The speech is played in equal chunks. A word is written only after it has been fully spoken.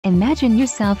Imagine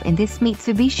yourself in this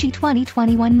Mitsubishi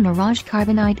 2021 Mirage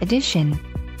Carbonite Edition.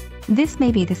 This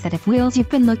may be the set of wheels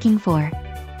you've been looking for.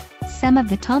 Some of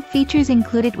the top features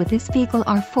included with this vehicle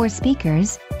are 4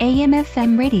 speakers,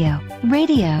 AM/FM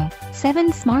radio,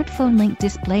 7 smartphone link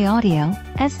display audio,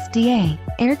 SDA,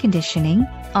 air conditioning,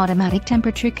 automatic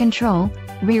temperature control,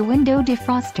 rear window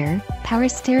defroster, power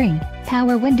steering,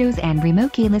 power windows and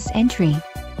remote keyless entry.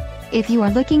 If you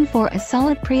are looking for a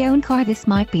solid pre-owned car, this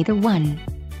might be the one.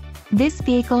 This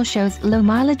vehicle shows low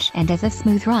mileage and has a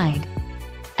smooth ride.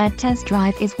 A test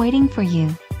drive is waiting for you.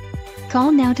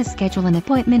 Call now to schedule an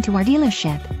appointment to our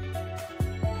dealership.